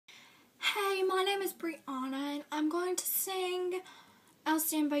Hi, my name is Brianna, and I'm going to sing I'll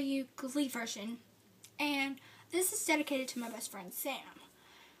Stand By You Glee version. And this is dedicated to my best friend, Sam.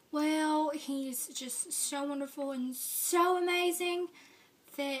 Well, he's just so wonderful and so amazing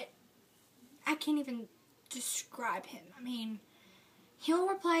that I can't even describe him. I mean, he'll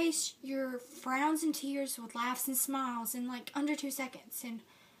replace your frowns and tears with laughs and smiles in like under 2 seconds. And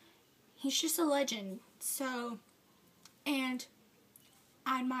he's just a legend. And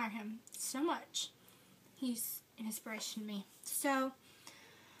I admire him so much. He's an inspiration to me. So,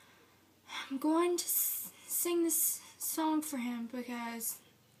 I'm going to sing this song for him because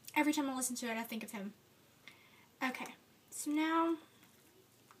every time I listen to it, I think of him. Okay, so now, I'm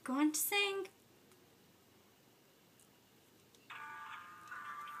going to sing.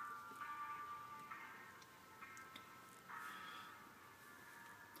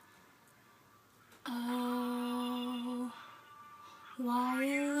 Oh, why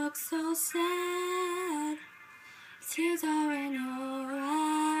you look so sad? Tears are in your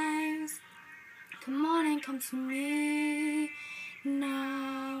eyes. Come on and come to me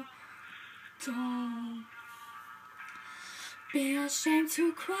now. Don't be ashamed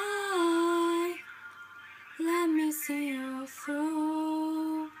to cry. Let me see you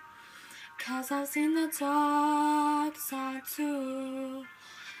through. 'Cause I've seen the dark side too.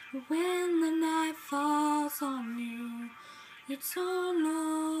 When the night falls on you, you don't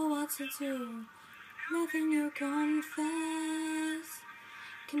know what to do. Nothing you confess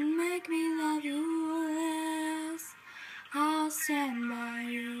can make me love you less. I'll stand by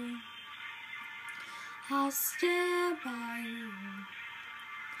you. I'll stand by you.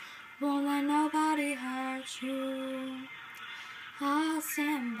 Won't let nobody hurt you. I'll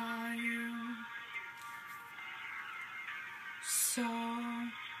stand by you. So,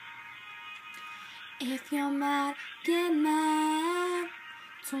 if you're mad, get mad.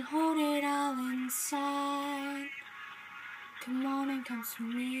 Don't hold it all inside. Come on and come to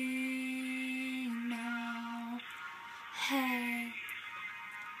me now. Hey,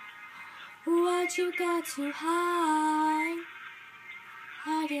 what you got to hide?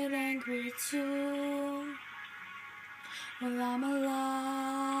 I get angry too. Well, I'm a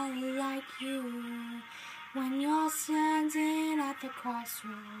lot like you. When you're standing at the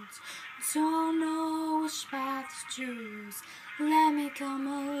crossroads, don't know which path to choose. Let me come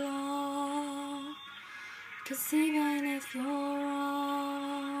along. 'Cause even if you're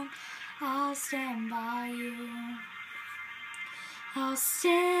wrong, I'll stand by you. I'll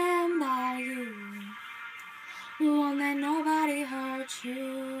stand by you. Won't let nobody hurt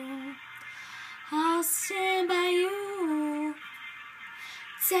you. I'll stand by you.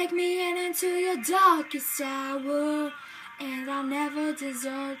 Take me into your darkest hour, and I'll never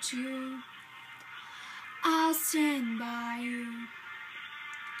desert you. I'll stand by you.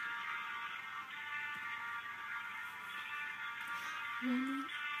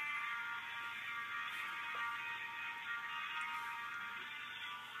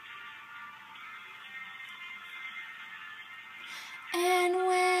 And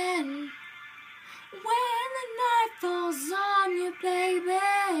when the night falls on you,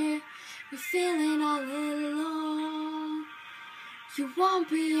 baby, you're feeling all alone. You won't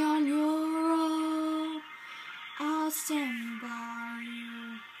be on your own. I'll stand by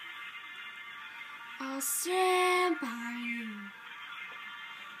you. I'll stand by you.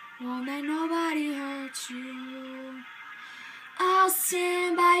 Won't let nobody hurt you. I'll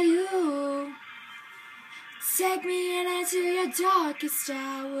stand by you. Take me into your darkest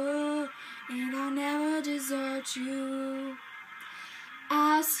hour, and I'll never desert you.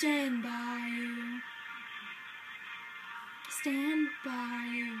 I'll stand by you. Stand by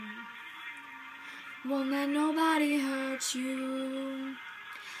you. Won't let nobody hurt you.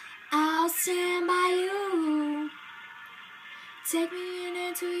 I'll stand by you. Take me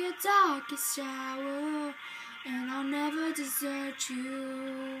into your darkest hour, and I'll never desert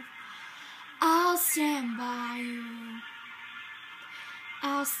you. I'll stand by you.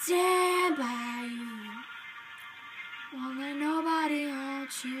 I'll stand by you. Won't let nobody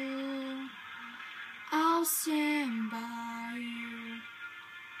hurt you. I'll stand by you.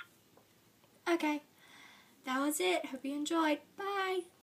 Okay, that was it. Hope you enjoyed. Bye.